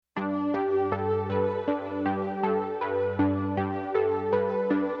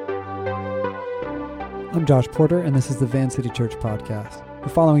I'm Josh Porter, and this is the Van City Church Podcast. The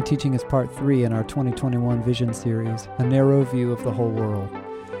following teaching is part 3 in our 2021 Vision Series, A Narrow View of the Whole World.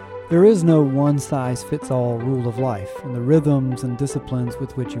 There is no one-size-fits-all rule of life, and the rhythms and disciplines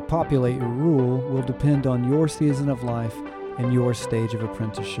with which you populate your rule will depend on your season of life and your stage of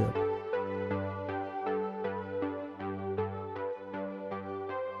apprenticeship.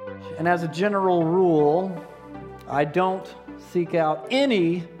 And as a general rule, I don't seek out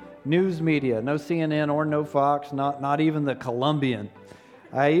any news media, no CNN or no Fox, not even the Columbian.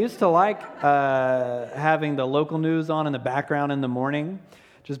 I used to like having the local news on in the background in the morning,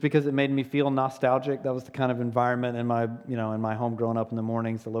 just because it made me feel nostalgic. That was the kind of environment in my home growing up in the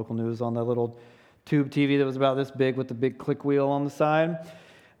mornings. The local news on the little tube TV that was about this big with the big click wheel on the side.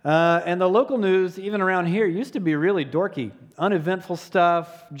 And the local news, even around here, used to be really dorky, uneventful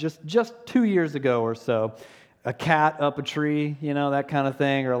stuff. Just 2 years ago or so. A cat up a tree, that kind of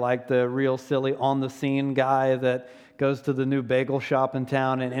thing, or like the real silly on-the-scene guy that goes to the new bagel shop in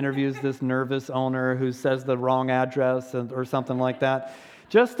town and interviews this nervous owner who says the wrong address or something like that.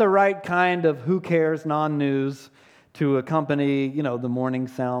 Just the right kind of who cares non-news to accompany, the morning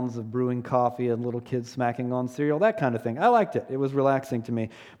sounds of brewing coffee and little kids smacking on cereal, that kind of thing. I liked it. It was relaxing to me.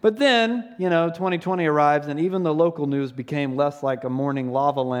 But then, 2020 arrives and even the local news became less like a morning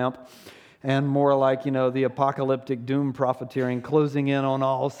lava lamp and more like, the apocalyptic doom profiteering closing in on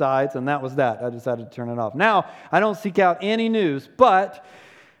all sides, and that was that. I decided to turn it off. Now, I don't seek out any news, but,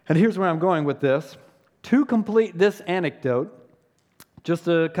 and here's where I'm going with this, to complete this anecdote, just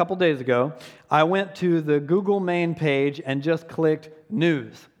a couple days ago, I went to the Google main page and just clicked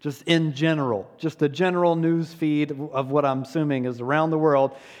news, just in general, just a general news feed of what I'm assuming is around the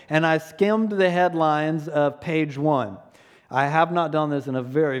world, and I skimmed the headlines of page 1. I have not done this in a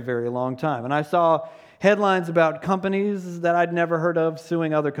very, very long time. And I saw headlines about companies that I'd never heard of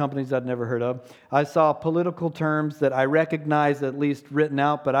suing other companies I'd never heard of. I saw political terms that I recognize at least written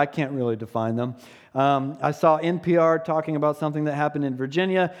out, but I can't really define them. I saw NPR talking about something that happened in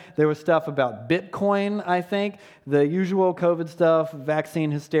Virginia. There was stuff about Bitcoin, I think, the usual COVID stuff,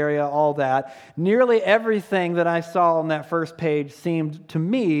 vaccine hysteria, all that. Nearly everything that I saw on that first page seemed to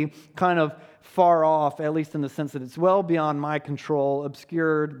me kind of far off, at least in the sense that it's well beyond my control,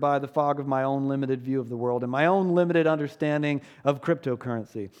 obscured by the fog of my own limited view of the world and my own limited understanding of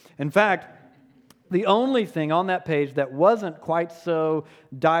cryptocurrency. In fact, the only thing on that page that wasn't quite so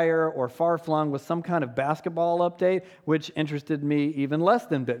dire or far-flung was some kind of basketball update, which interested me even less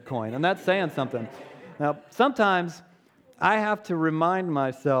than Bitcoin, and that's saying something. Now, sometimes I have to remind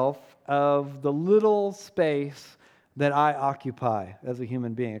myself of the little space that I occupy as a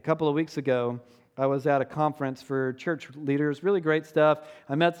human being. A couple of weeks ago, I was at a conference for church leaders, really great stuff.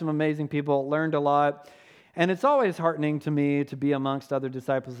 I met some amazing people, learned a lot, and it's always heartening to me to be amongst other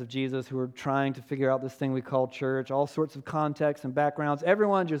disciples of Jesus who are trying to figure out this thing we call church, all sorts of contexts and backgrounds,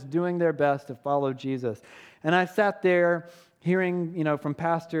 everyone just doing their best to follow Jesus. And I sat there hearing, from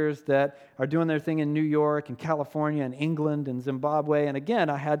pastors that are doing their thing in New York and California and England and Zimbabwe, and again,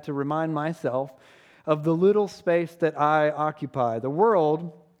 I had to remind myself of the little space that I occupy. The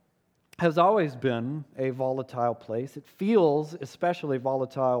world has always been a volatile place. It feels especially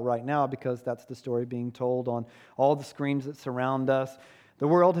volatile right now because that's the story being told on all the screens that surround us. The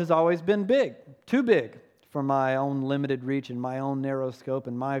world has always been big, too big for my own limited reach and my own narrow scope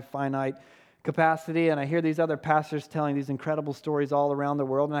and my finite capacity. And I hear these other pastors telling these incredible stories all around the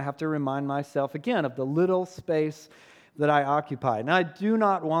world, and I have to remind myself again of the little space that I occupy. Now, I do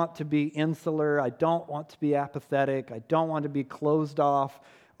not want to be insular. I don't want to be apathetic. I don't want to be closed off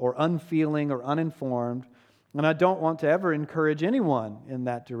or unfeeling or uninformed. And I don't want to ever encourage anyone in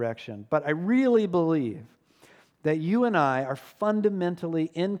that direction. But I really believe that you and I are fundamentally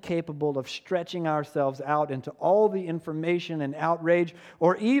incapable of stretching ourselves out into all the information and outrage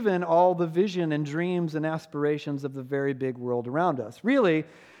or even all the vision and dreams and aspirations of the very big world around us. Really,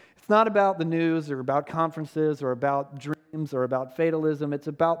 it's not about the news or about conferences or about dreams or about fatalism. It's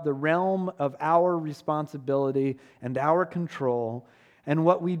about the realm of our responsibility and our control and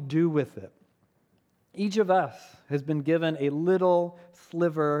what we do with it. Each of us has been given a little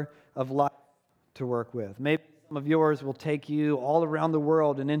sliver of life to work with. Maybe some of yours will take you all around the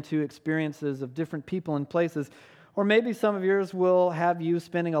world and into experiences of different people and places. Or maybe some of yours will have you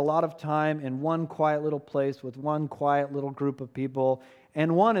spending a lot of time in one quiet little place with one quiet little group of people,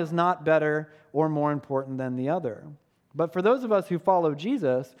 and one is not better or more important than the other. But for those of us who follow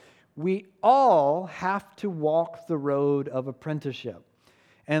Jesus, we all have to walk the road of apprenticeship.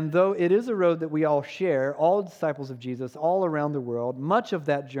 And though it is a road that we all share, all disciples of Jesus all around the world, much of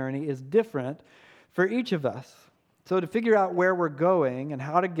that journey is different for each of us. So to figure out where we're going and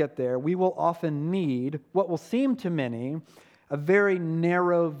how to get there, we will often need what will seem to many a very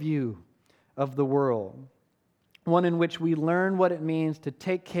narrow view of the world, one in which we learn what it means to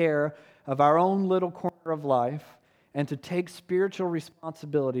take care of our own little corner of life and to take spiritual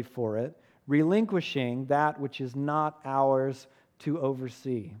responsibility for it, relinquishing that which is not ours to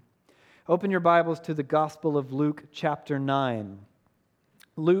oversee. Open your Bibles to the Gospel of Luke chapter 9.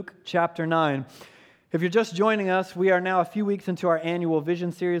 Luke chapter 9. If you're just joining us, we are now a few weeks into our annual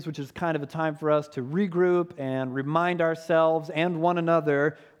Vision series, which is kind of a time for us to regroup and remind ourselves and one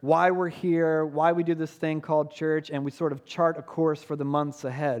another why we're here, why we do this thing called church, and we sort of chart a course for the months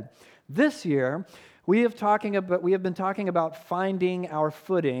ahead. This year, we have been talking about finding our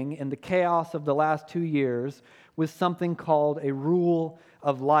footing in the chaos of the last 2 years with something called a rule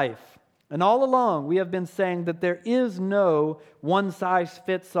of life. And all along, we have been saying that there is no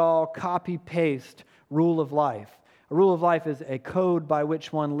one-size-fits-all, copy-paste rule of life. A rule of life is a code by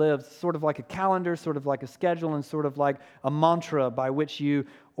which one lives, sort of like a calendar, sort of like a schedule, and sort of like a mantra by which you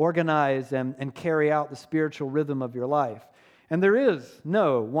organize and carry out the spiritual rhythm of your life. And there is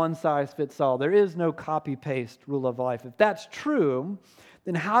no one-size-fits-all. There is no copy-paste rule of life. If that's true,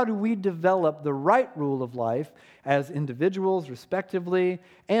 then how do we develop the right rule of life as individuals, respectively,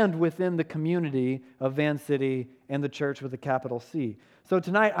 and within the community of Van City and the church with a capital C? So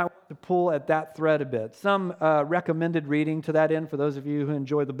tonight, I want to pull at that thread a bit. Some recommended reading to that end for those of you who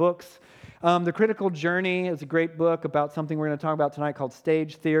enjoy the books. The Critical Journey is a great book about something we're going to talk about tonight called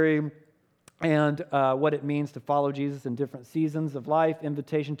Stage Theory, and what it means to follow Jesus in different seasons of life,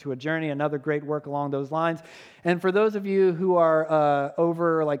 Invitation to a Journey, another great work along those lines. And for those of you who are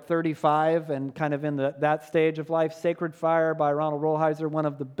over like 35 and kind of in that stage of life, Sacred Fire by Ronald Rolheiser, one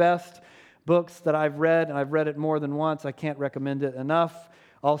of the best books that I've read, and I've read it more than once. I can't recommend it enough.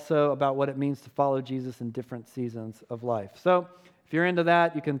 Also about what it means to follow Jesus in different seasons of life. So if you're into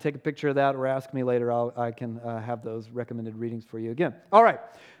that, you can take a picture of that or ask me later. I can have those recommended readings for you again. All right.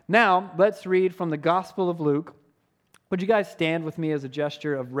 Now, let's read from the Gospel of Luke. Would you guys stand with me as a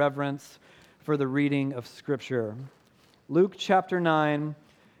gesture of reverence for the reading of Scripture? Luke chapter 9,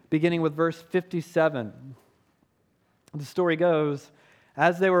 beginning with verse 57. The story goes,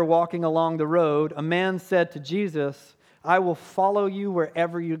 as they were walking along the road, a man said to Jesus, "I will follow you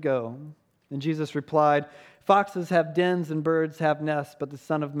wherever you go." And Jesus replied, "Foxes have dens and birds have nests, but the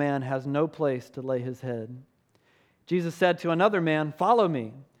Son of Man has no place to lay his head." Jesus said to another man, "Follow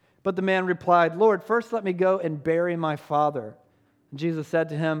me." But the man replied, "Lord, first let me go and bury my father." And Jesus said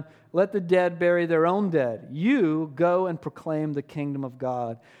to him, "Let the dead bury their own dead. You go and proclaim the kingdom of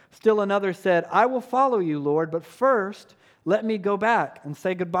God." Still another said, "I will follow you, Lord, but first let me go back and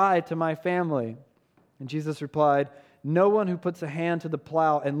say goodbye to my family." And Jesus replied, "No one who puts a hand to the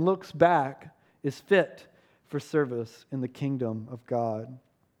plow and looks back is fit for service in the kingdom of God."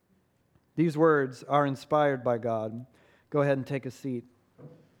 These words are inspired by God. Go ahead and take a seat.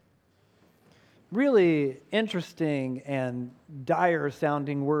 Really interesting and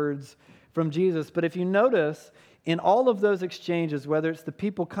dire-sounding words from Jesus. But if you notice, in all of those exchanges, whether it's the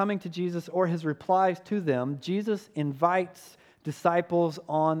people coming to Jesus or his replies to them, Jesus invites disciples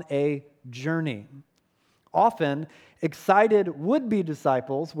on a journey. Often, excited would-be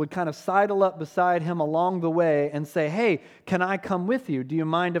disciples would kind of sidle up beside him along the way and say, "Hey, can I come with you? Do you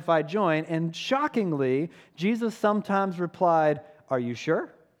mind if I join?" And shockingly, Jesus sometimes replied, "Are you sure?"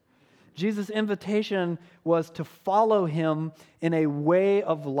 Jesus' invitation was to follow him in a way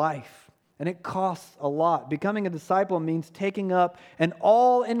of life, and it costs a lot. Becoming a disciple means taking up an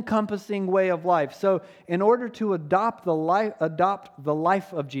all-encompassing way of life. So in order to adopt the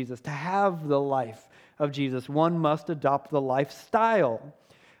life of Jesus, to have the life of Jesus, one must adopt the lifestyle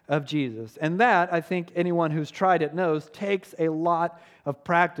of Jesus. And that, I think anyone who's tried it knows, takes a lot of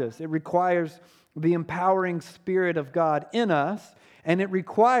practice. It requires the empowering Spirit of God in us. And it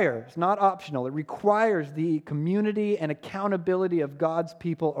requires, not optional, it requires the community and accountability of God's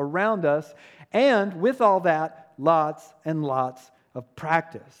people around us. And with all that, lots and lots of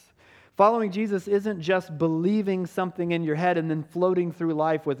practice. Following Jesus isn't just believing something in your head and then floating through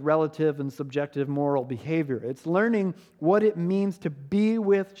life with relative and subjective moral behavior. It's learning what it means to be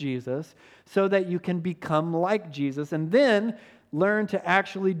with Jesus so that you can become like Jesus. And then learn to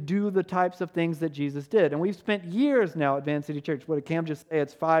actually do the types of things that Jesus did. And we've spent years now at Van City Church. What did Cam just say?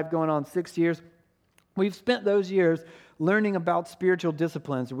 It's 5 going on 6 years. We've spent those years learning about spiritual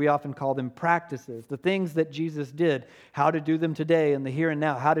disciplines. We often call them practices, the things that Jesus did, how to do them today in the here and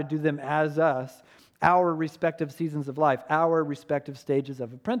now, how to do them as us. our respective seasons of life, our respective stages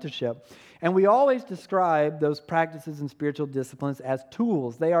of apprenticeship. And we always describe those practices and spiritual disciplines as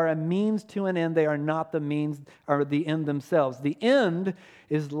tools. They are a means to an end. They are not the means or the end themselves. The end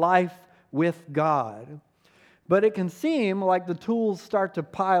is life with God. But it can seem like the tools start to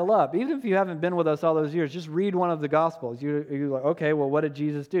pile up. Even if you haven't been with us all those years, just read one of the Gospels. You're like, okay, well, what did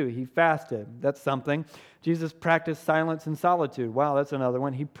Jesus do? He fasted. That's something. Jesus practiced silence and solitude. Wow, that's another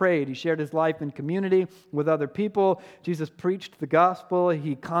one. He prayed. He shared his life in community with other people. Jesus preached the gospel.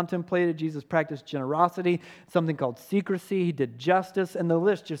 He contemplated. Jesus practiced generosity, something called secrecy. He did justice, and the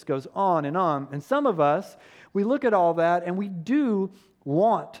list just goes on. And some of us, we look at all that, and we do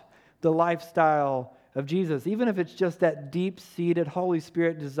want the lifestyle of Jesus, even if it's just that deep-seated Holy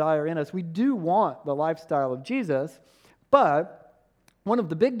Spirit desire in us. We do want the lifestyle of Jesus, but one of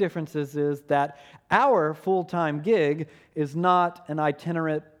the big differences is that our full-time gig is not an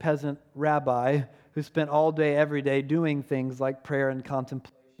itinerant peasant rabbi who spent all day, every day doing things like prayer and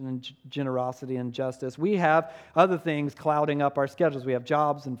contemplation and generosity and justice. We have other things clouding up our schedules. We have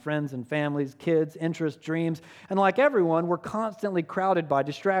jobs and friends and families, kids, interests, dreams. And like everyone, we're constantly crowded by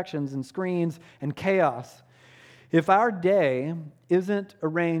distractions and screens and chaos. If our day isn't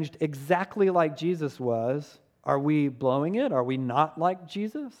arranged exactly like Jesus was, are we blowing it? Are we not like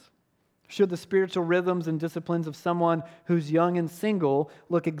Jesus? Should the spiritual rhythms and disciplines of someone who's young and single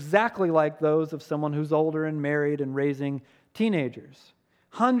look exactly like those of someone who's older and married and raising teenagers?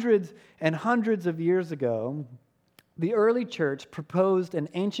 Hundreds and hundreds of years ago, the early church proposed an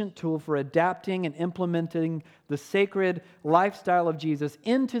ancient tool for adapting and implementing the sacred lifestyle of Jesus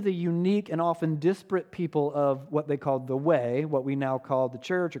into the unique and often disparate people of what they called the Way, what we now call the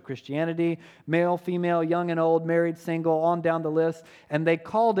church or Christianity, male, female, young and old, married, single, on down the list, and they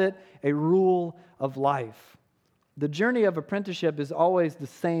called it a rule of life. The journey of apprenticeship is always the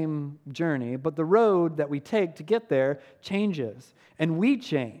same journey, but the road that we take to get there changes. And we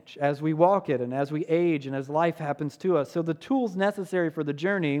change as we walk it and as we age and as life happens to us. So the tools necessary for the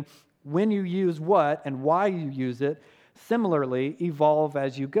journey, when you use what and why you use it, similarly evolve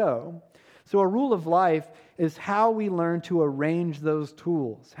as you go. So a rule of life is how we learn to arrange those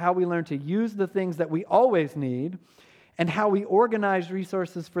tools, how we learn to use the things that we always need, and how we organize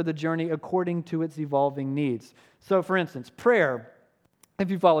resources for the journey according to its evolving needs. So, for instance, prayer, if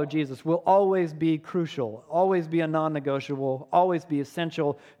you follow Jesus, will always be crucial, always be a non-negotiable, always be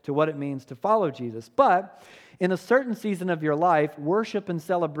essential to what it means to follow Jesus. But in a certain season of your life, worship and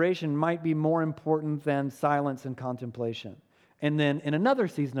celebration might be more important than silence and contemplation. And then in another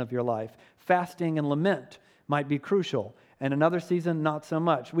season of your life, fasting and lament might be crucial. And another season, not so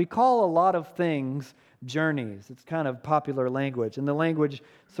much. We call a lot of things journeys. It's kind of popular language, and the language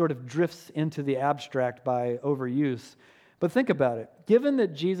sort of drifts into the abstract by overuse. But think about it. Given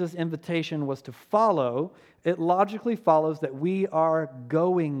that Jesus' invitation was to follow, it logically follows that we are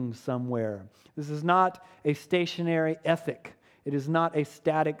going somewhere. This is not a stationary ethic. It is not a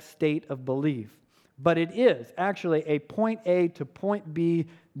static state of belief. But it is actually a point A to point B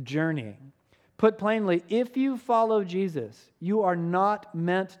journey. Put plainly, if you follow Jesus, you are not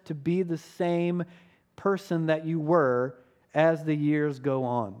meant to be the same person that you were as the years go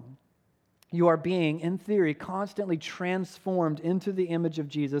on. You are being, in theory, constantly transformed into the image of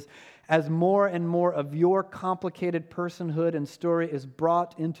Jesus as more and more of your complicated personhood and story is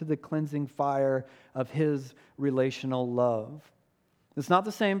brought into the cleansing fire of His relational love. It's not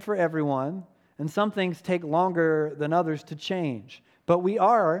the same for everyone, and some things take longer than others to change. But we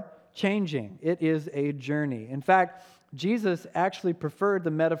are changing. It is a journey. In fact, Jesus actually preferred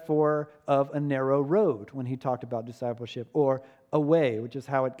the metaphor of a narrow road when He talked about discipleship, or a way, which is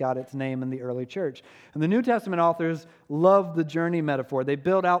how it got its name in the early church. And the New Testament authors love the journey metaphor. They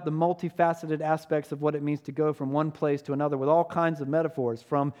build out the multifaceted aspects of what it means to go from one place to another with all kinds of metaphors,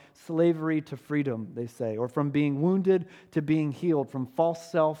 from slavery to freedom, they say, or from being wounded to being healed, from false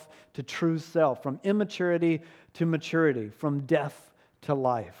self to true self, from immaturity to maturity, from death to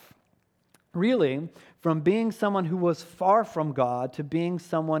life. Really, from being someone who was far from God to being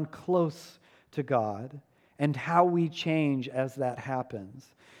someone close to God, and how we change as that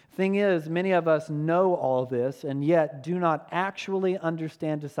happens. Thing is, many of us know all this and yet do not actually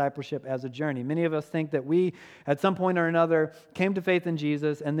understand discipleship as a journey. Many of us think that we, at some point or another, came to faith in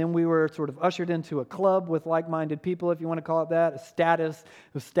Jesus, and then we were sort of ushered into a club with like-minded people, if you want to call it that,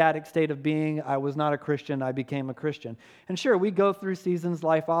 a static state of being. I was not a Christian, I became a Christian. And sure, we go through seasons,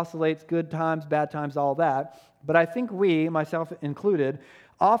 life oscillates, good times, bad times, all that. But I think we, myself included,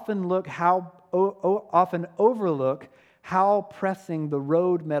 often overlook how pressing the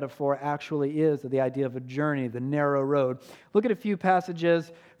road metaphor actually is, of the idea of a journey, the narrow road. Look at a few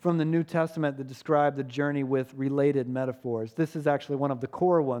passages from the New Testament that describe the journey with related metaphors. This is actually one of the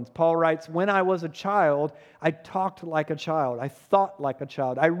core ones. Paul writes, "When I was a child, I talked like a child. I thought like a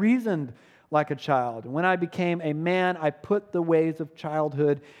child. I reasoned like a child. When I became a man, I put the ways of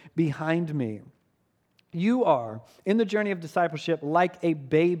childhood behind me." You are, in the journey of discipleship, like a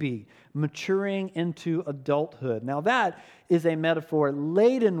baby maturing into adulthood. Now that is a metaphor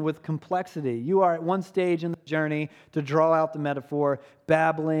laden with complexity. You are at one stage in the journey, to draw out the metaphor,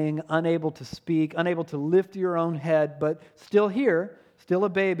 babbling, unable to speak, unable to lift your own head, but still here, still a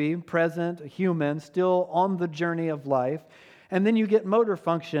baby, present, a human, still on the journey of life. And then you get motor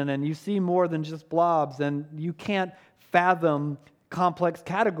function and you see more than just blobs, and you can't fathom complex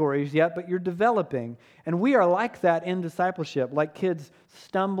categories yet, but you're developing. And we are like that in discipleship, like kids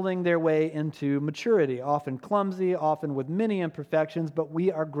stumbling their way into maturity, often clumsy, often with many imperfections, but we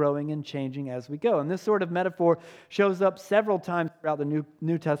are growing and changing as we go. And this sort of metaphor shows up several times throughout the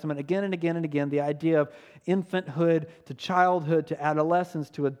New Testament, again and again and again, the idea of infanthood to childhood to adolescence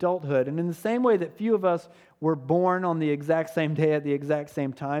to adulthood. And in the same way that few of us were born on the exact same day at the exact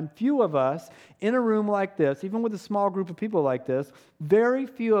same time, few of us in a room like this, even with a small group of people like this, very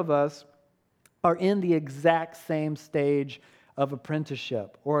few of us are in the exact same stage of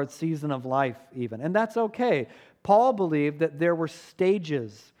apprenticeship or a season of life even. And that's okay. Paul believed that there were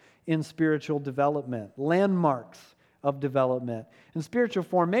stages in spiritual development, landmarks of development. And spiritual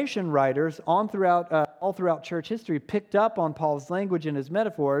formation writers all throughout church history picked up on Paul's language and his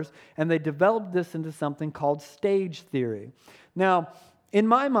metaphors, and they developed this into something called stage theory. Now, in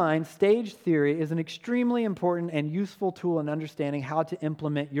my mind, stage theory is an extremely important and useful tool in understanding how to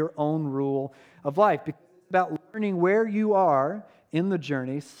implement your own rule of life. Because it's about learning where you are in the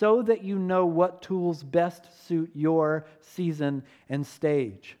journey so that you know what tools best suit your season and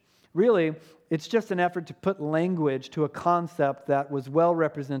stage. Really, it's just an effort to put language to a concept that was well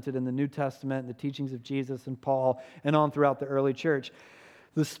represented in the New Testament, the teachings of Jesus and Paul, and on throughout the early church.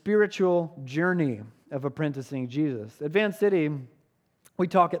 The spiritual journey of apprenticing Jesus. At Van City, we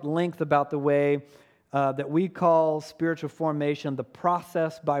talk at length about the way that we call spiritual formation the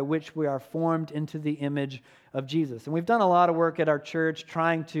process by which we are formed into the image of Jesus. And we've done a lot of work at our church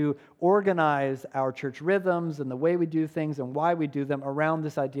trying to organize our church rhythms and the way we do things and why we do them around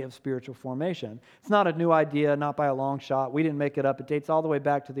this idea of spiritual formation. It's not a new idea, not by a long shot. We didn't make it up. It dates all the way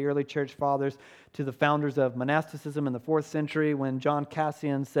back to the early church fathers, to the founders of monasticism in the 4th century, when John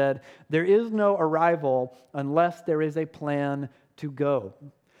Cassian said, "There is no arrival unless there is a plan to go."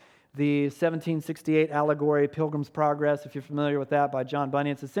 The 1768 allegory, Pilgrim's Progress, if you're familiar with that, by John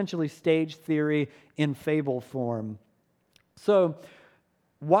Bunyan, it's essentially stage theory in fable form. So,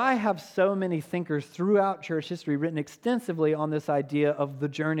 why have so many thinkers throughout church history written extensively on this idea of the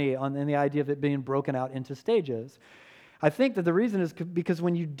journey and the idea of it being broken out into stages? I think that the reason is because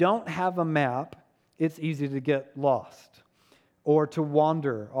when you don't have a map, it's easy to get lost, or to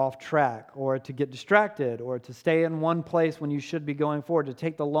wander off track, or to get distracted, or to stay in one place when you should be going forward, to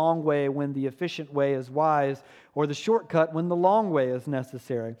take the long way when the efficient way is wise, or the shortcut when the long way is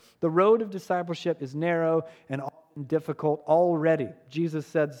necessary. The road of discipleship is narrow and often difficult already. Jesus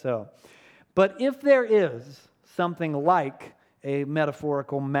said so. But if there is something like a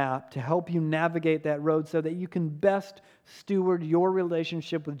metaphorical map to help you navigate that road so that you can best steward your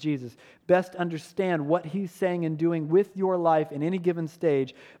relationship with Jesus, best understand what He's saying and doing with your life in any given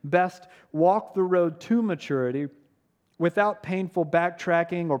stage, best walk the road to maturity without painful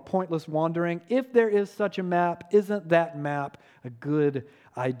backtracking or pointless wandering. If there is such a map, isn't that map a good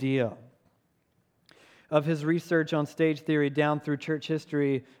idea? Of his research on stage theory down through church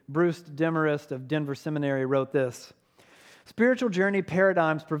history, Bruce Demarest of Denver Seminary wrote this: "Spiritual journey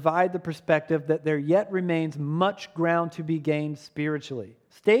paradigms provide the perspective that there yet remains much ground to be gained spiritually.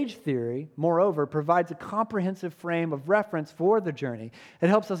 Stage theory, moreover, provides a comprehensive frame of reference for the journey. It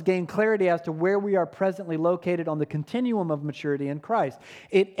helps us gain clarity as to where we are presently located on the continuum of maturity in Christ.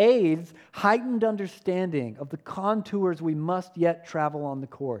 It aids heightened understanding of the contours we must yet travel on the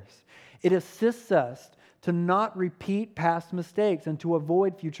course. It assists us to not repeat past mistakes and to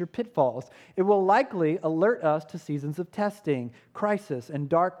avoid future pitfalls. It will likely alert us to seasons of testing, crisis, and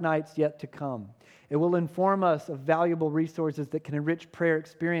dark nights yet to come. It will inform us of valuable resources that can enrich prayer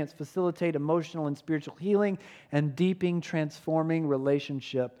experience, facilitate emotional and spiritual healing, and deepen transforming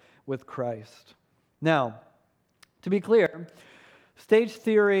relationship with Christ." Now, to be clear, Stage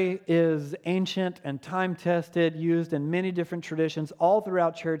theory is ancient and time-tested, used in many different traditions all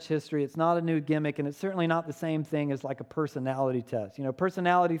throughout church history. It's not a new gimmick, and it's certainly not the same thing as like a personality test. You know,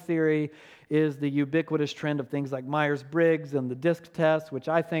 personality theory is the ubiquitous trend of things like Myers-Briggs and the DISC test, which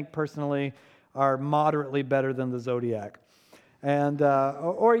I think personally are moderately better than the Zodiac. And,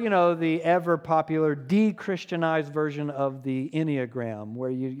 or the ever-popular de-Christianized version of the Enneagram,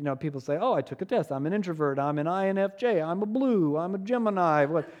 where people say, oh, I took a test. I'm an introvert. I'm an INFJ. I'm a blue. I'm a Gemini.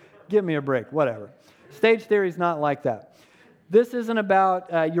 Give me a break. Whatever. Stage theory is not like that. This isn't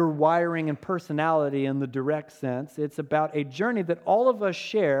about your wiring and personality in the direct sense. It's about a journey that all of us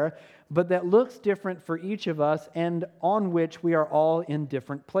share, but that looks different for each of us and on which we are all in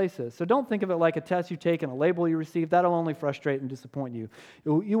different places. So don't think of it like a test you take and a label you receive. That'll only frustrate and disappoint you.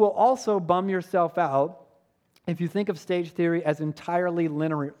 You will also bum yourself out if you think of stage theory as entirely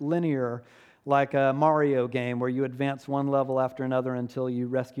linear, like a Mario game where you advance one level after another until you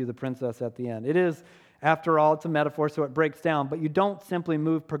rescue the princess at the end. It is, after all, it's a metaphor, so it breaks down, but you don't simply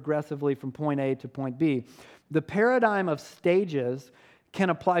move progressively from point A to point B. The paradigm of stages can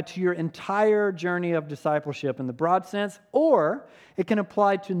apply to your entire journey of discipleship in the broad sense, or it can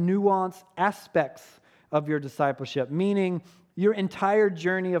apply to nuanced aspects of your discipleship, meaning your entire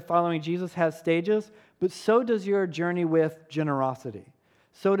journey of following Jesus has stages, but so does your journey with generosity.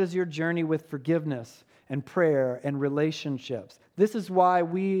 So does your journey with forgiveness and prayer and relationships. This is why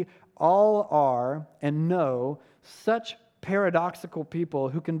we all are and know such paradoxical people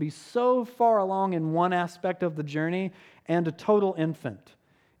who can be so far along in one aspect of the journey and a total infant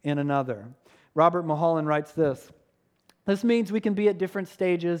in another. Robert Mulholland writes this: this means we can be at different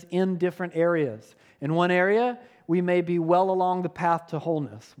stages in different areas. In one area, we may be well along the path to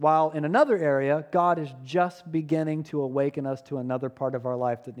wholeness, while in another area, God is just beginning to awaken us to another part of our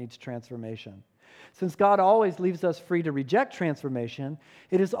life that needs transformation. Since God always leaves us free to reject transformation,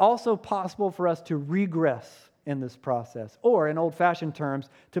 it is also possible for us to regress in this process, or in old-fashioned terms,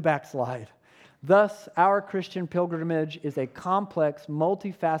 to backslide. Thus, our Christian pilgrimage is a complex,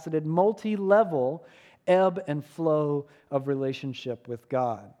 multifaceted, multi-level ebb and flow of relationship with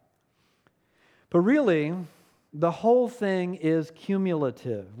God. But really, the whole thing is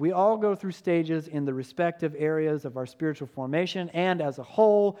cumulative. We all go through stages in the respective areas of our spiritual formation and as a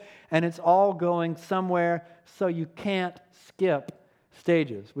whole, and it's all going somewhere, so you can't skip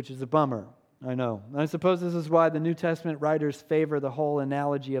stages, which is a bummer. I know. I suppose this is why the New Testament writers favor the whole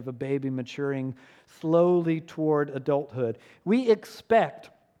analogy of a baby maturing slowly toward adulthood. We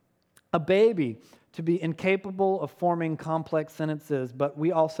expect a baby to be incapable of forming complex sentences, but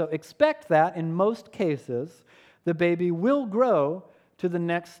we also expect that in most cases, the baby will grow to the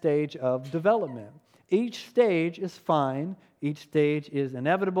next stage of development. Each stage is fine. Each stage is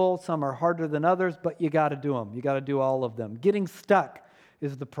inevitable. Some are harder than others, but you got to do them. You got to do all of them. Getting stuck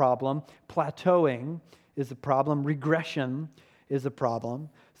is the problem. Plateauing is a problem. Regression is a problem.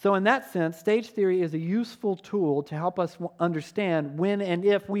 So in that sense, stage theory is a useful tool to help us understand when and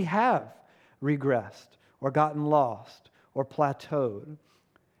if we have regressed or gotten lost or plateaued.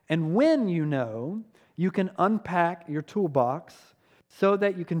 And when you know, you can unpack your toolbox so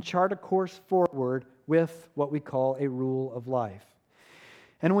that you can chart a course forward with what we call a rule of life.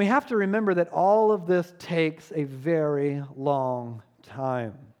 And we have to remember that all of this takes a very long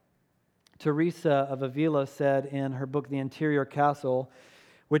time. Teresa of Avila said in her book, The Interior Castle,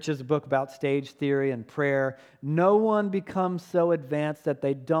 which is a book about stage theory and prayer, no one becomes so advanced that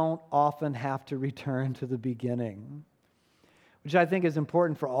they don't often have to return to the beginning, which I think is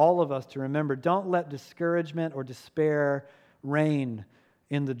important for all of us to remember. Don't let discouragement or despair reign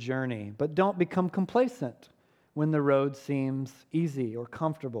in the journey, but don't become complacent when the road seems easy or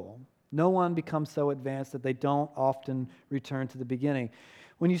comfortable. No one becomes so advanced that they don't often return to the beginning.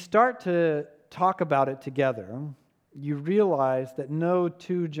 When you start to talk about it together, you realize that no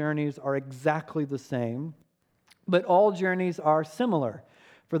two journeys are exactly the same, but all journeys are similar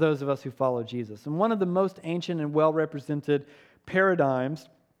for those of us who follow Jesus. And one of the most ancient and well-represented paradigms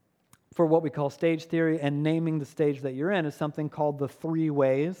for what we call stage theory and naming the stage that you're in is something called the three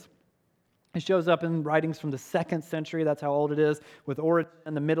ways. It shows up in writings from the 2nd century, that's how old it is, with Origen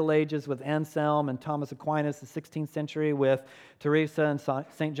in the Middle Ages, with Anselm and Thomas Aquinas, the 16th century, with Teresa and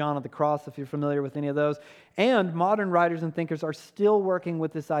St. John of the Cross, if you're familiar with any of those. And modern writers and thinkers are still working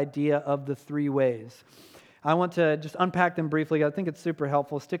with this idea of the three ways. I want to just unpack them briefly. I think it's super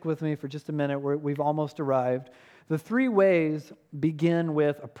helpful. Stick with me for just a minute. We've almost arrived. The three ways begin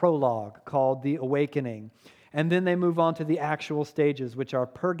with a prologue called the awakening. And then they move on to the actual stages, which are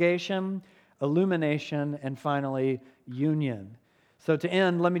purgation, illumination, and finally, union. So to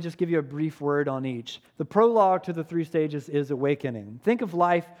end, let me just give you a brief word on each. The prologue to the three stages is awakening. Think of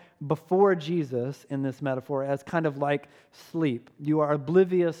life before Jesus in this metaphor as kind of like sleep. You are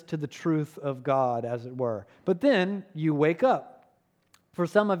oblivious to the truth of God, as it were. But then you wake up. For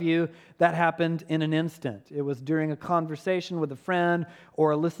some of you, that happened in an instant. It was during a conversation with a friend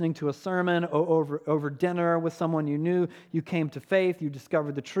or listening to a sermon or over dinner with someone you knew. You came to faith, you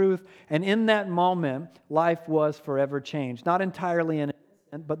discovered the truth, and in that moment, life was forever changed. Not entirely in an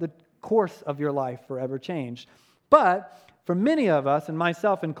instant, but the course of your life forever changed. But for many of us, and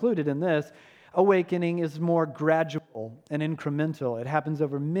myself included in this, awakening is more gradual and incremental. It happens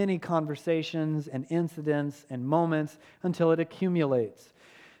over many conversations and incidents and moments until it accumulates.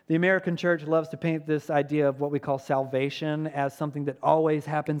 The American church loves to paint this idea of what we call salvation as something that always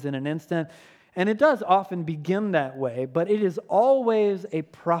happens in an instant. And it does often begin that way, but it is always a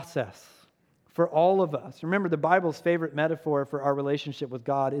process for all of us. Remember, the Bible's favorite metaphor for our relationship with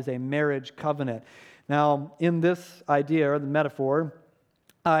God is a marriage covenant. Now, in this idea, or the metaphor,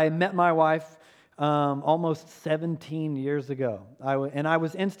 I met my wife almost 17 years ago, and I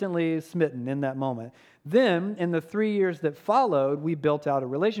was instantly smitten in that moment. Then, in the 3 years that followed, we built out a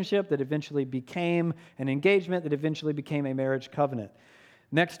relationship that eventually became an engagement, that eventually became a marriage covenant.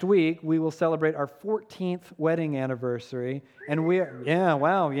 Next week, we will celebrate our 14th wedding anniversary, and well.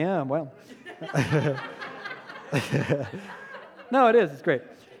 No, it is, it's great.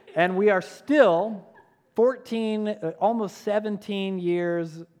 And we are still almost 17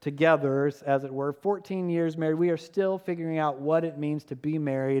 years together, as it were, 14 years married. We are still figuring out what it means to be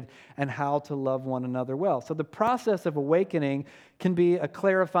married and how to love one another well. So the process of awakening can be a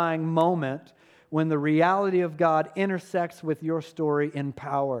clarifying moment when the reality of God intersects with your story in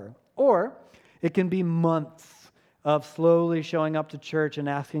power. Or it can be months of slowly showing up to church and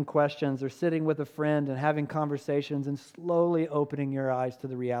asking questions, or sitting with a friend and having conversations and slowly opening your eyes to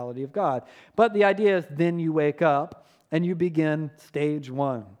the reality of God. But the idea is then you wake up and you begin stage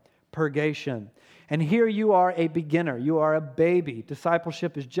one, purgation. And here you are a beginner. You are a baby.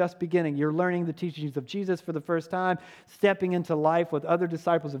 Discipleship is just beginning. You're learning the teachings of Jesus for the first time, stepping into life with other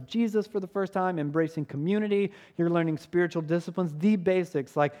disciples of Jesus for the first time, embracing community. You're learning spiritual disciplines, the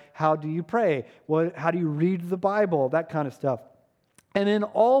basics, like how do you pray? How do you read the Bible? That kind of stuff. And in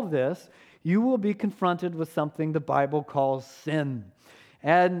all this, you will be confronted with something the Bible calls sin.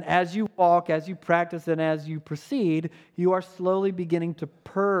 And as you walk, as you practice, and as you proceed, you are slowly beginning to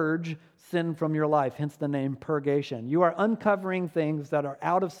purge sin from your life, hence the name purgation. You are uncovering things that are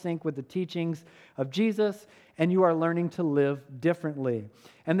out of sync with the teachings of Jesus, and you are learning to live differently.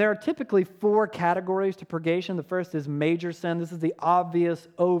 And there are typically 4 categories to purgation. The first is major sin. This is the obvious,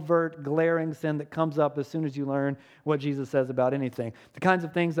 overt, glaring sin that comes up as soon as you learn what Jesus says about anything. The kinds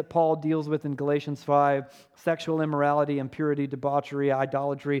of things that Paul deals with in Galatians 5, sexual immorality, impurity, debauchery,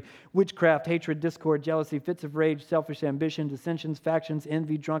 idolatry, witchcraft, hatred, discord, jealousy, fits of rage, selfish ambition, dissensions, factions,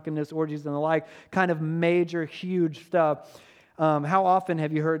 envy, drunkenness, orgies, and the like, kind of major, huge stuff. How often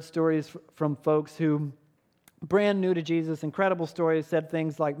have you heard stories from folks who brand new to Jesus, incredible stories, said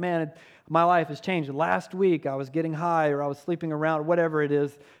things like, man, my life has changed. Last week I was getting high, or I was sleeping around, whatever it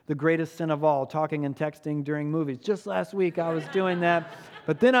is, the greatest sin of all, talking and texting during movies. Just last week I was doing that,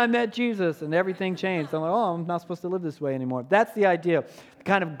 but then I met Jesus and everything changed. I'm like, oh, I'm not supposed to live this way anymore. That's the idea, the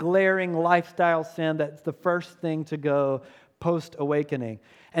kind of glaring lifestyle sin that's the first thing to go post-awakening.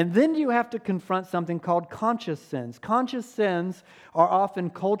 And then you have to confront something called conscious sins. Conscious sins are often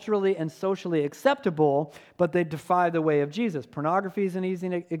culturally and socially acceptable, but they defy the way of Jesus. Pornography is an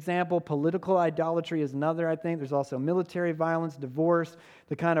easy example. Political idolatry is another, I think. There's also military violence, divorce,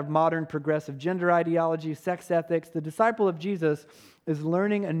 the kind of modern progressive gender ideology, sex ethics. The disciple of Jesus is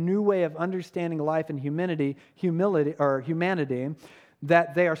learning a new way of understanding life and humanity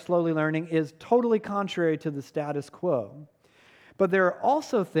that they are slowly learning is totally contrary to the status quo. But there are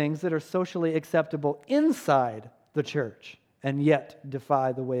also things that are socially acceptable inside the church and yet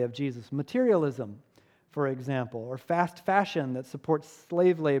defy the way of Jesus. Materialism, for example, or fast fashion that supports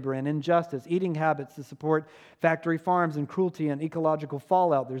slave labor and injustice, eating habits that support factory farms and cruelty and ecological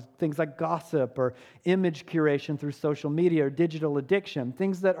fallout. There's things like gossip or image curation through social media or digital addiction,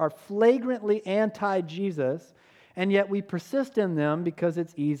 things that are flagrantly anti-Jesus, and yet we persist in them because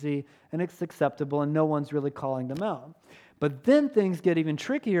it's easy and it's acceptable and no one's really calling them out. But then things get even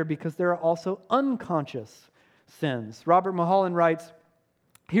trickier because there are also unconscious sins. Robert Mulholland writes,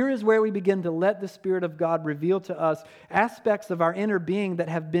 "Here is where we begin to let the Spirit of God reveal to us aspects of our inner being that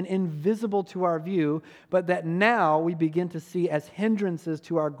have been invisible to our view, but that now we begin to see as hindrances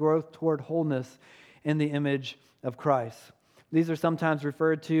to our growth toward wholeness in the image of Christ." These are sometimes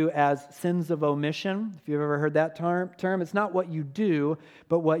referred to as sins of omission. If you've ever heard that term, it's not what you do,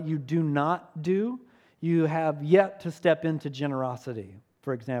 but what you do not do. You have yet to step into generosity,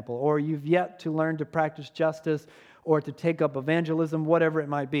 for example, or you've yet to learn to practice justice or to take up evangelism, whatever it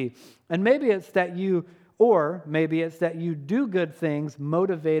might be. And maybe it's that you do good things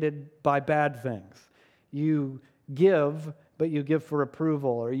motivated by bad things. You give, but you give for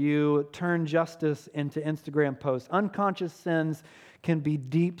approval, or you turn justice into Instagram posts. Unconscious sins can be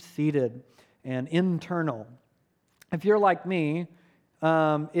deep-seated and internal. If you're like me,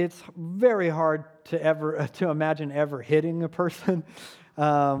 it's very hard to imagine ever hitting a person.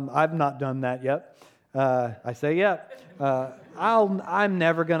 I've not done that yet. I say yet. I'm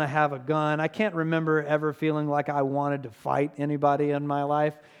never going to have a gun. I can't remember ever feeling like I wanted to fight anybody in my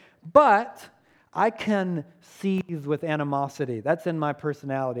life, but I can seethe with animosity. That's in my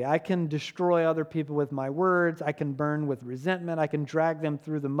personality. I can destroy other people with my words. I can burn with resentment. I can drag them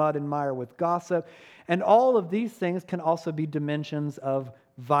through the mud and mire with gossip. And all of these things can also be dimensions of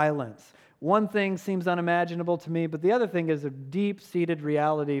violence. One thing seems unimaginable to me, but the other thing is a deep-seated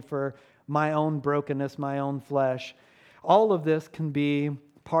reality for my own brokenness, my own flesh. All of this can be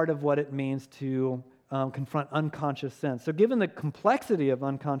part of what it means to confront unconscious sins. So given the complexity of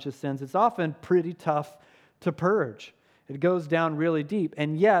unconscious sins, it's often pretty tough to purge. It goes down really deep.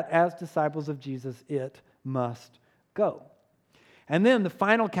 And yet, as disciples of Jesus, it must go. And then the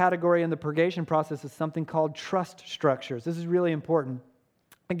final category in the purgation process is something called trust structures. This is really important.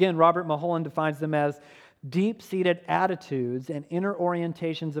 Again, Robert Mulholland defines them as deep-seated attitudes and inner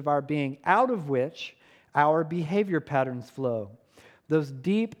orientations of our being, out of which our behavior patterns flow. Those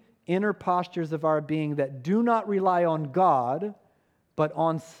deep inner postures of our being that do not rely on God, but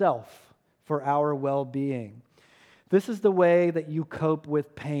on self for our well-being. This is the way that you cope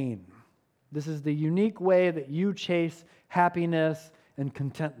with pain. This is the unique way that you chase happiness and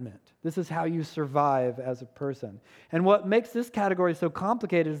contentment. This is how you survive as a person. And what makes this category so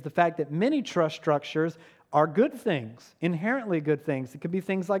complicated is the fact that many trust structures are good things, inherently good things. It could be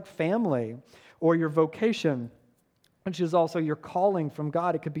things like family or your vocation, which is also your calling from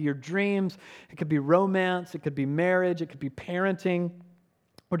God. It could be your dreams, it could be romance, it could be marriage, it could be parenting,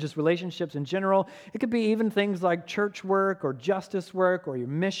 or just relationships in general. It could be even things like church work or justice work or your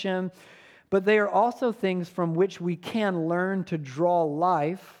mission. But they are also things from which we can learn to draw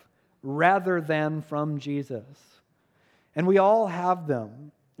life rather than from Jesus. And we all have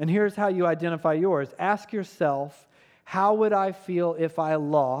them. And here's how you identify yours. Ask yourself, how would I feel if I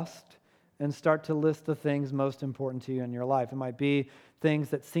lost? And start to list the things most important to you in your life. It might be things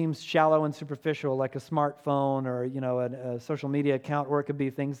that seem shallow and superficial, like a smartphone or a social media account, or it could be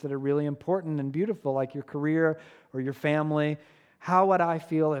things that are really important and beautiful, like your career or your family. How would I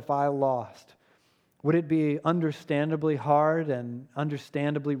feel if I lost? Would it be understandably hard and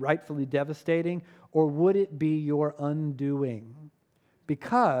understandably, rightfully devastating, or would it be your undoing?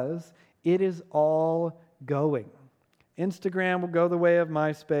 Because it is all going. Instagram will go the way of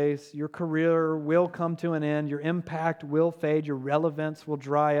MySpace. Your career will come to an end. Your impact will fade. Your relevance will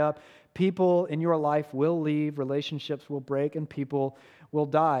dry up. People in your life will leave. Relationships will break, and people will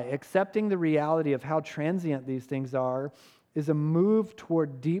die. Accepting the reality of how transient these things are is a move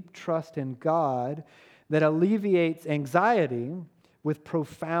toward deep trust in God that alleviates anxiety with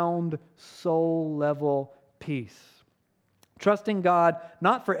profound soul-level peace. Trusting God,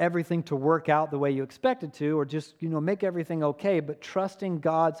 not for everything to work out the way you expect it to, or just, make everything okay, but trusting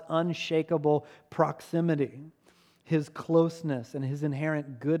God's unshakable proximity, His closeness and His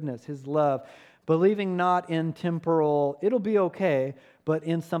inherent goodness, His love. Believing not in temporal, it'll be okay, but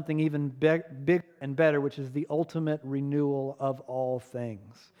in something even bigger and better, which is the ultimate renewal of all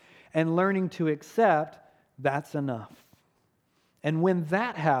things. And learning to accept that's enough. And when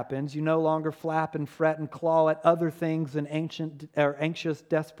that happens, you no longer flap and fret and claw at other things in anxious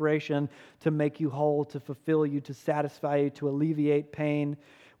desperation to make you whole, to fulfill you, to satisfy you, to alleviate pain.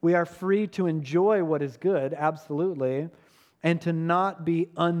 We are free to enjoy what is good, absolutely, and to not be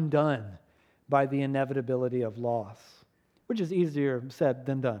undone by the inevitability of loss, which is easier said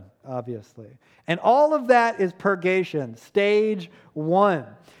than done, obviously. And all of that is purgation, stage 1.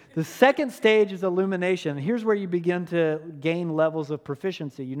 The second stage is illumination. Here's where you begin to gain levels of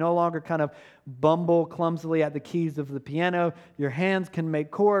proficiency. You no longer kind of bumble clumsily at the keys of the piano. Your hands can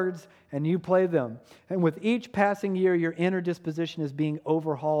make chords, and you play them. And with each passing year, your inner disposition is being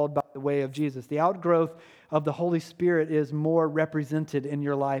overhauled by the way of Jesus. The outgrowth of the Holy Spirit is more represented in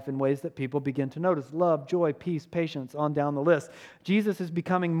your life in ways that people begin to notice. Love, joy, peace, patience, on down the list. Jesus is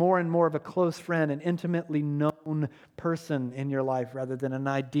becoming more and more of a close friend, an intimately known person in your life rather than an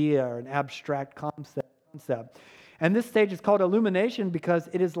idea or an abstract concept. And this stage is called illumination because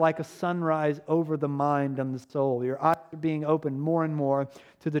it is like a sunrise over the mind and the soul. Your eyes are being opened more and more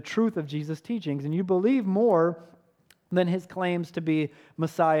to the truth of Jesus' teachings, and you believe more than his claims to be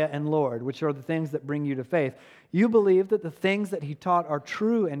Messiah and Lord, which are the things that bring you to faith. You believe that the things that he taught are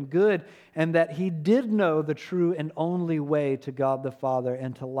true and good, and that he did know the true and only way to God the Father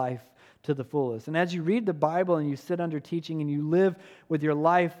and to life to the fullest. And as you read the Bible and you sit under teaching and you live with your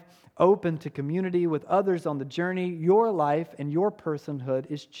life open to community with others on the journey, your life and your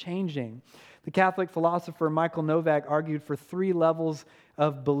personhood is changing. The Catholic philosopher Michael Novak argued for 3 levels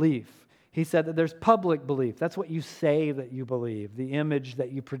of belief. He said that there's public belief. That's what you say that you believe, the image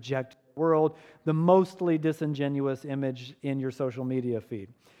that you project in the world, the mostly disingenuous image in your social media feed.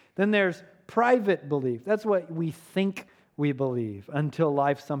 Then there's private belief. That's what we think we believe until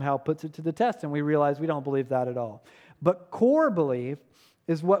life somehow puts it to the test and we realize we don't believe that at all. But core belief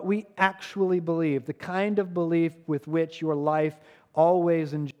is what we actually believe, the kind of belief with which your life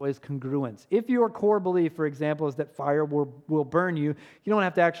always enjoys congruence. If your core belief, for example, is that fire will burn you, you don't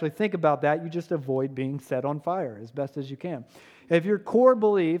have to actually think about that. You just avoid being set on fire as best as you can. If your core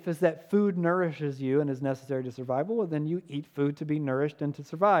belief is that food nourishes you and is necessary to survival, well, then you eat food to be nourished and to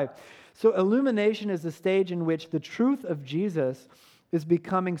survive. So illumination is the stage in which the truth of Jesus is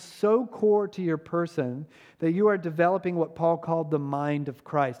becoming so core to your person that you are developing what Paul called the mind of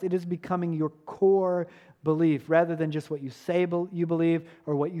Christ. It is becoming your core belief rather than just what you say you believe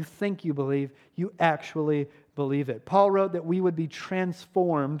or what you think you believe. You actually believe it. Paul wrote that we would be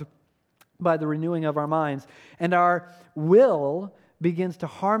transformed by the renewing of our minds, and our will begins to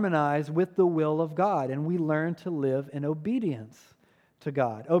harmonize with the will of God, and we learn to live in obedience to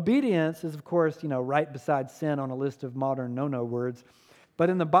God. Obedience is, of course, right beside sin on a list of modern no-no words.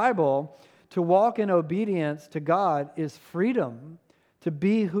 But in the Bible, to walk in obedience to God is freedom to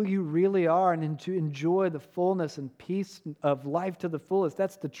be who you really are and to enjoy the fullness and peace of life to the fullest.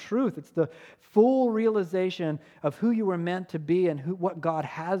 That's the truth. It's the full realization of who you were meant to be and what God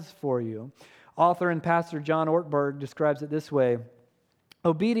has for you. Author and pastor John Ortberg describes it this way: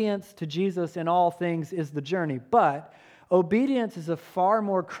 obedience to Jesus in all things is the journey, but obedience is a far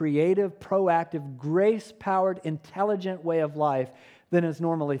more creative, proactive, grace-powered, intelligent way of life than is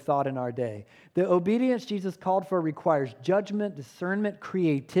normally thought in our day. The obedience Jesus called for requires judgment, discernment,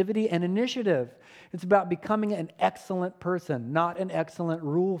 creativity, and initiative. It's about becoming an excellent person, not an excellent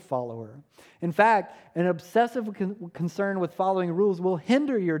rule follower. In fact, an obsessive concern with following rules will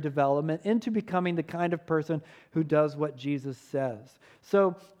hinder your development into becoming the kind of person who does what Jesus says.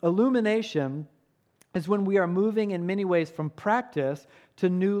 So, illumination is when we are moving in many ways from practice to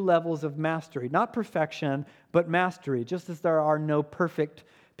new levels of mastery. Not perfection, but mastery. Just as there are no perfect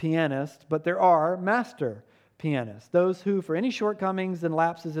pianists, but there are master pianists. Those who, for any shortcomings and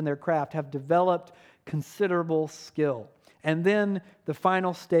lapses in their craft, have developed considerable skill. And then the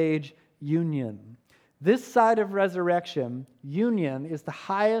final stage, union. This side of resurrection, union, is the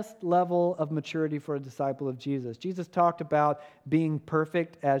highest level of maturity for a disciple of Jesus. Jesus talked about being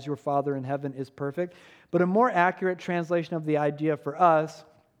perfect as your Father in heaven is perfect. But a more accurate translation of the idea for us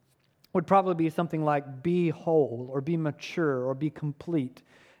would probably be something like be whole or be mature or be complete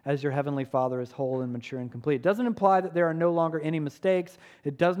as your heavenly Father is whole and mature and complete. It doesn't imply that there are no longer any mistakes.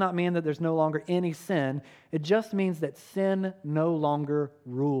 It does not mean that there's no longer any sin. It just means that sin no longer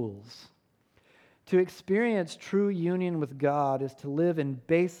rules. To experience true union with God is to live in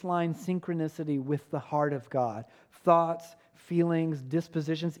baseline synchronicity with the heart of God. Thoughts, feelings,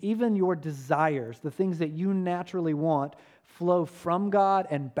 dispositions, even your desires, the things that you naturally want, flow from God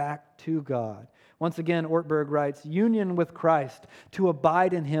and back to God. Once again, Ortberg writes, union with Christ, to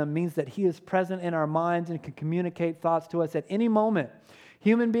abide in Him, means that He is present in our minds and can communicate thoughts to us at any moment.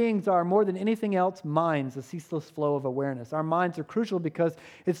 Human beings are, more than anything else, minds, a ceaseless flow of awareness. Our minds are crucial because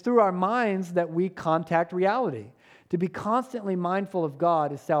it's through our minds that we contact reality. To be constantly mindful of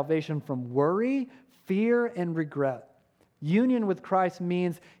God is salvation from worry, fear, and regret. Union with Christ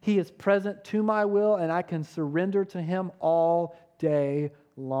means He is present to my will and I can surrender to Him all day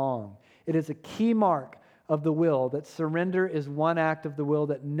long. It is a key mark of the will that surrender is one act of the will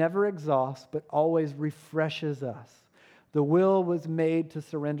that never exhausts but always refreshes us. The will was made to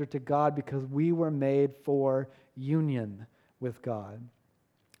surrender to God because we were made for union with God.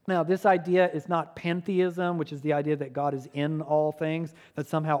 Now, this idea is not pantheism, which is the idea that God is in all things, that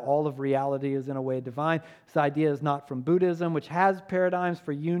somehow all of reality is in a way divine. This idea is not from Buddhism, which has paradigms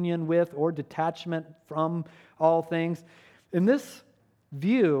for union with or detachment from all things. In this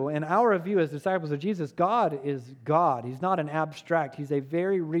view, in our view as disciples of Jesus, God is God. He's not an abstract. He's a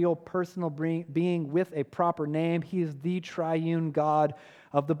very real personal being with a proper name. He is the triune God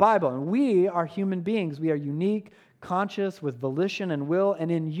of the Bible. And we are human beings. We are unique, conscious, with volition and will,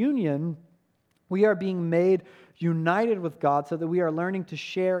 and in union, we are being made united with God so that we are learning to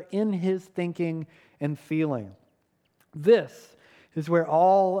share in His thinking and feeling. This is where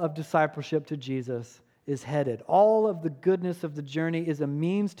all of discipleship to Jesus is headed. All of the goodness of the journey is a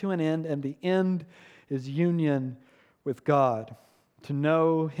means to an end, and the end is union with God. To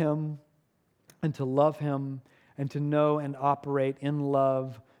know Him and to love Him and to know and operate in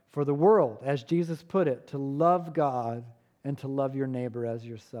love for the world. As Jesus put it, to love God and to love your neighbor as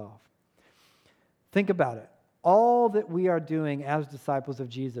yourself. Think about it. All that we are doing as disciples of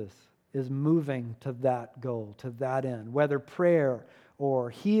Jesus is moving to that goal, to that end. Whether prayer or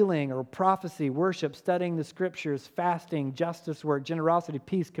healing or prophecy, worship, studying the Scriptures, fasting, justice work, generosity,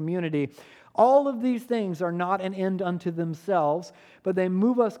 peace, community, all of these things are not an end unto themselves, but they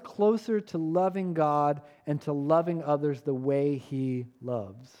move us closer to loving God and to loving others the way He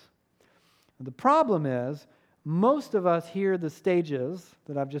loves. The problem is, most of us hear the stages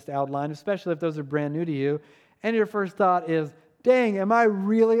that I've just outlined, especially if those are brand new to you, and your first thought is, dang, am I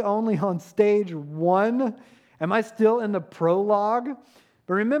really only on stage 1? Am I still in the prologue?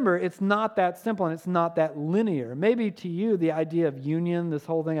 But remember, it's not that simple and it's not that linear. Maybe to you, the idea of union, this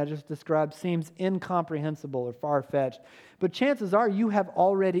whole thing I just described, seems incomprehensible or far-fetched. But chances are you have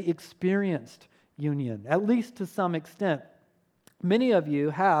already experienced union, at least to some extent. Many of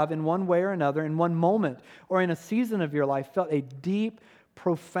you have, in one way or another, in one moment or in a season of your life, felt a deep,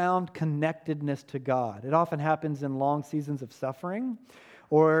 profound connectedness to God. It often happens in long seasons of suffering,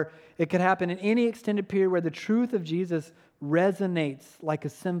 or it could happen in any extended period where the truth of Jesus resonates like a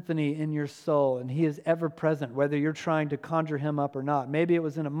symphony in your soul, and He is ever present, whether you're trying to conjure Him up or not. Maybe it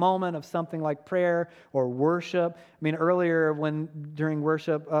was in a moment of something like prayer or worship. I mean, earlier during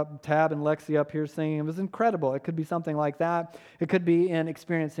worship, Tab and Lexi up here singing, it was incredible. It could be something like that. It could be in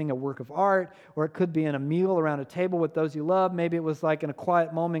experiencing a work of art, or it could be in a meal around a table with those you love. Maybe it was like in a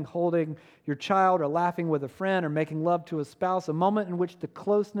quiet moment holding your child or laughing with a friend or making love to a spouse, a moment in which the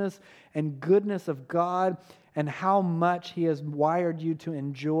closeness and goodness of God and how much He has wired you to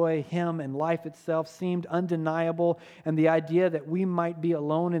enjoy Him and life itself seemed undeniable, and the idea that we might be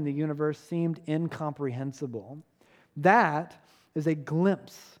alone in the universe seemed incomprehensible. That is a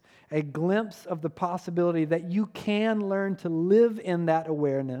glimpse of the possibility that you can learn to live in that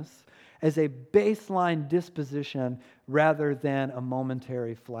awareness as a baseline disposition rather than a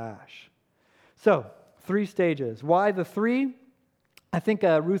momentary flash. So, 3 stages. Why the 3? I think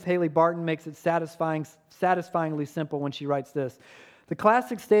Ruth Haley Barton makes it satisfyingly simple when she writes this. The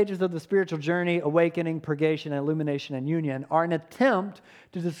classic stages of the spiritual journey, awakening, purgation, illumination, and union, are an attempt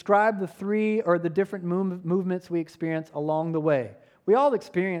to describe the 3 or the different movements we experience along the way. We all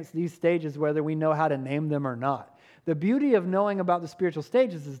experience these stages whether we know how to name them or not. The beauty of knowing about the spiritual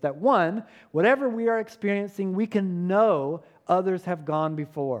stages is that 1, whatever we are experiencing, we can know others have gone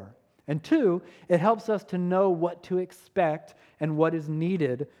before. And 2, it helps us to know what to expect and what is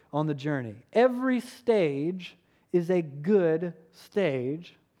needed on the journey. Every stage is a good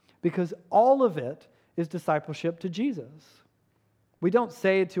stage because all of it is discipleship to Jesus. We don't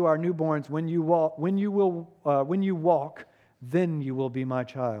say to our newborns, when you walk, then you will be my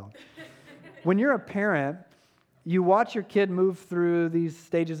child. When you're a parent, you watch your kid move through these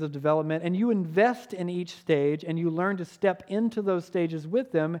stages of development and you invest in each stage and you learn to step into those stages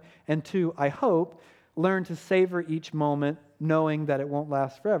with them and to, I hope, learn to savor each moment knowing that it won't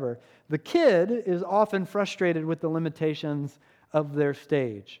last forever. The kid is often frustrated with the limitations of their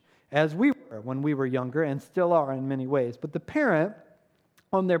stage, as we were when we were younger and still are in many ways. But the parent,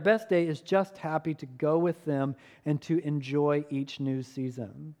 on their best day, is just happy to go with them and to enjoy each new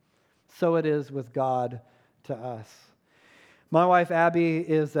season. So it is with God to us. My wife, Abby,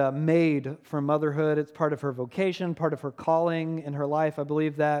 is made for motherhood. It's part of her vocation, part of her calling in her life. I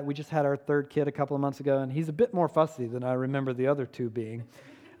believe that. We just had our 3rd kid a couple of months ago, and he's a bit more fussy than I remember the other 2 being.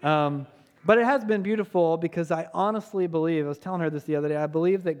 But it has been beautiful because I honestly believe, I was telling her this the other day, I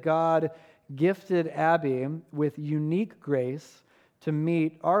believe that God gifted Abby with unique grace to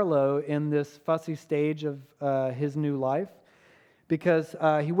meet Arlo in this fussy stage of his new life because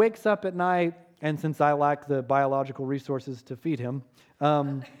he wakes up at night. And since I lack the biological resources to feed him,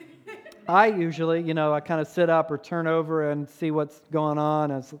 I usually, I kind of sit up or turn over and see what's going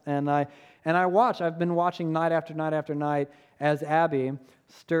on. And I watch. I've been watching night after night after night as Abby,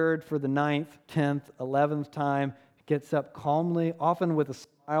 stirred for the 9th, 10th, 11th time, gets up calmly, often with a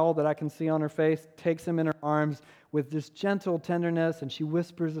smile that I can see on her face, takes him in her arms with this gentle tenderness, and she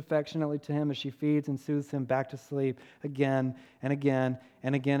whispers affectionately to him as she feeds and soothes him back to sleep again and again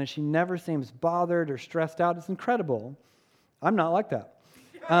and again, and she never seems bothered or stressed out. It's incredible. I'm not like that.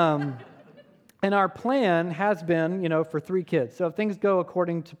 And our plan has been, for 3 kids. So if things go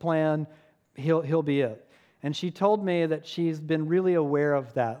according to plan, he'll be it. And she told me that she's been really aware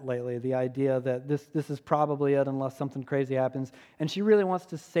of that lately, the idea that this is probably it unless something crazy happens. And she really wants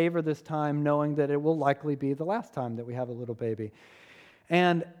to savor this time knowing that it will likely be the last time that we have a little baby.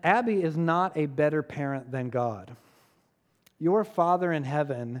 And Abby is not a better parent than God. Your Father in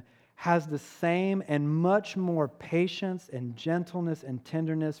heaven has the same and much more patience and gentleness and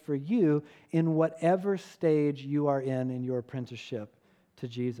tenderness for you in whatever stage you are in your apprenticeship to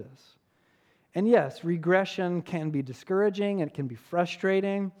Jesus. And yes, regression can be discouraging and it can be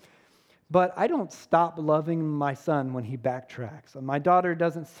frustrating, but I don't stop loving my son when he backtracks. My daughter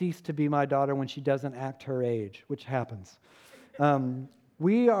doesn't cease to be my daughter when she doesn't act her age, which happens.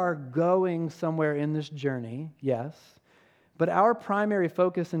 We are going somewhere in this journey, yes, but our primary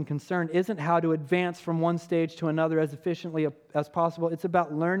focus and concern isn't how to advance from one stage to another as efficiently as possible. It's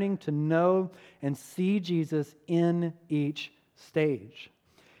about learning to know and see Jesus in each stage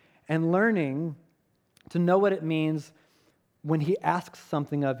and learning to know what it means when he asks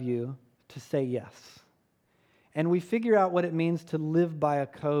something of you to say yes. And we figure out what it means to live by a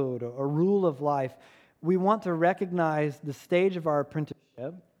code or a rule of life. We want to recognize the stage of our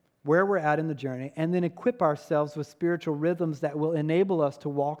apprenticeship, where we're at in the journey, and then equip ourselves with spiritual rhythms that will enable us to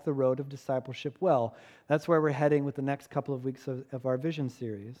walk the road of discipleship well. That's where we're heading with the next couple of weeks of our Vision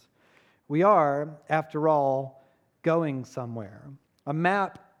series. We are, after all, going somewhere. A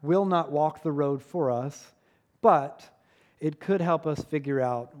map will not walk the road for us, but it could help us figure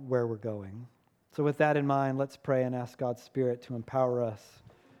out where we're going. So with that in mind, let's pray and ask God's Spirit to empower us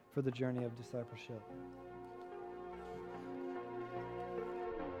for the journey of discipleship.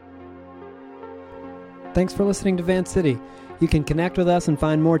 Thanks for listening to Van City. You can connect with us and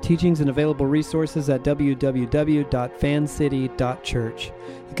find more teachings and available resources at www.vancity.church.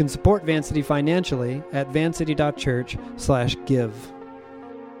 You can support Van City financially at vancity.church/give.